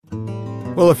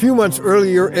Well, a few months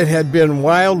earlier, it had been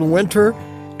wild winter,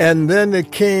 and then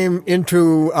it came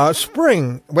into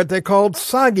spring, what they called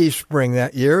soggy spring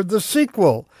that year, the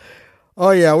sequel.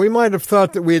 Oh, yeah, we might have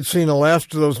thought that we had seen the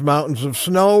last of those mountains of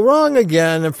snow. Wrong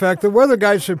again. In fact, the weather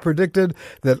guys had predicted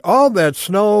that all that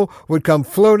snow would come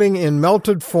floating in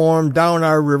melted form down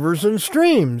our rivers and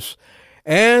streams.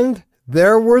 And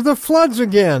there were the floods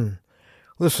again.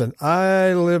 Listen,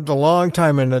 I lived a long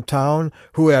time in a town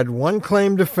who had one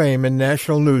claim to fame in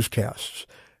national newscasts,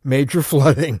 major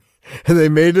flooding. And they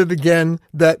made it again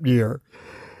that year.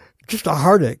 Just a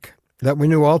heartache that we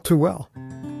knew all too well.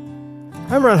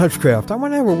 I'm Ron Hutchcraft. I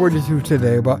want to have a word with you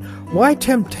today about why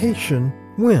temptation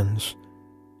wins.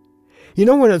 You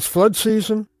know, when it's flood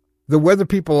season, the weather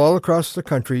people all across the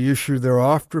country issue their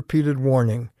oft-repeated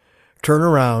warning, turn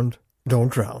around, don't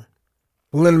drown.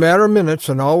 Well, in a matter of minutes,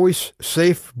 an always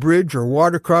safe bridge or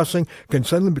water crossing can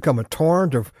suddenly become a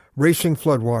torrent of racing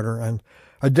floodwater and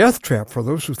a death trap for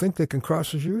those who think they can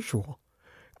cross as usual.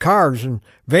 Cars and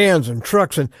vans and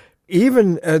trucks, and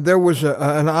even there was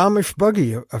an Amish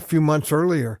buggy a few months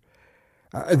earlier.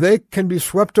 They can be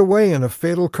swept away in a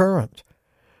fatal current.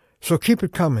 So keep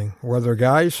it coming, weather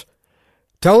guys.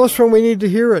 Tell us when we need to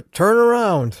hear it. Turn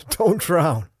around. Don't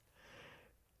drown.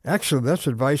 Actually, that's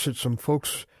advice that some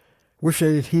folks wish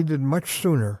they had heeded much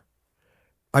sooner.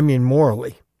 I mean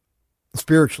morally,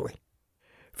 spiritually.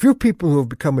 Few people who have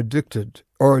become addicted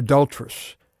or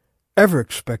adulterous ever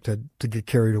expected to get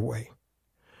carried away.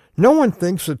 No one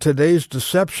thinks that today's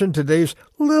deception, today's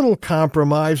little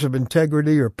compromise of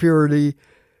integrity or purity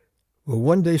will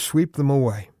one day sweep them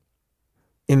away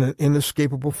in an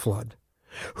inescapable flood.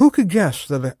 Who could guess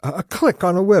that a click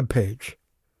on a web page,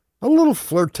 a little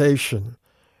flirtation,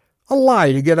 a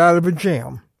lie to get out of a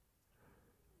jam,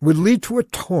 would lead to a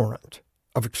torrent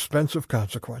of expensive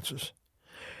consequences?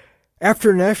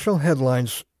 After national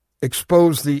headlines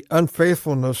exposed the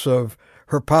unfaithfulness of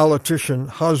her politician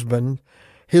husband,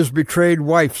 his betrayed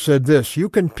wife said this: "You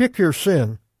can pick your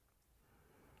sin.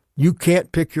 You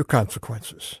can't pick your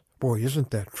consequences." Boy,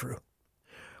 isn't that true?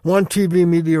 One TV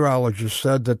meteorologist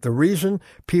said that the reason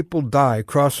people die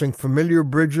crossing familiar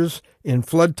bridges in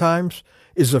flood times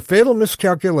is a fatal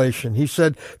miscalculation. He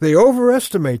said they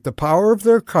overestimate the power of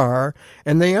their car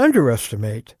and they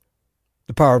underestimate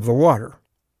the power of the water.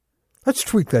 Let's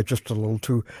tweak that just a little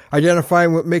to identify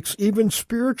what makes even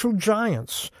spiritual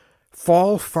giants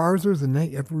fall farther than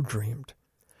they ever dreamed.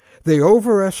 They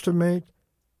overestimate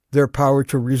their power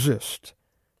to resist,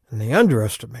 and they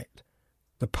underestimate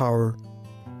the power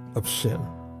of sin.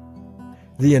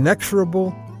 The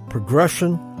inexorable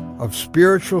progression of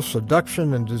spiritual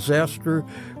seduction and disaster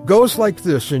goes like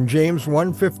this in James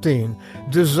 1:15.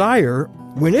 Desire,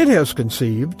 when it has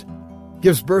conceived,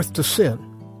 gives birth to sin.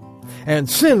 And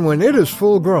sin, when it is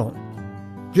full grown,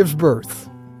 gives birth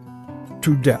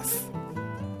to death.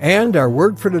 And our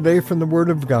word for today from the Word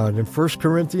of God in 1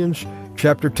 Corinthians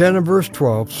chapter 10 and verse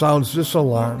 12 sounds this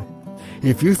alarm.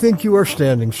 If you think you are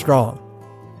standing strong,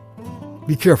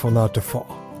 be careful not to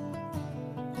fall.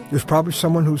 There's probably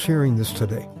someone who's hearing this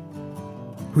today,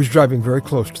 who's driving very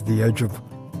close to the edge of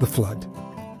the flood,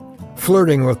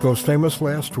 flirting with those famous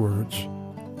last words,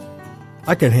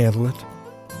 "I can handle it."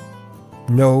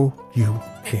 No, you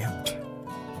can't.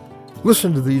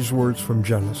 Listen to these words from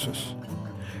Genesis.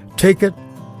 Take it,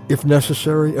 if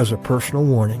necessary, as a personal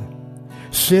warning.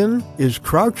 Sin is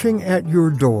crouching at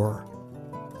your door.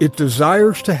 It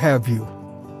desires to have you,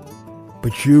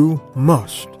 but you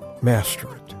must master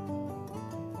it.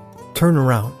 Turn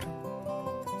around.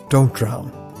 Don't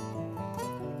drown.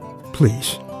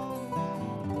 Please.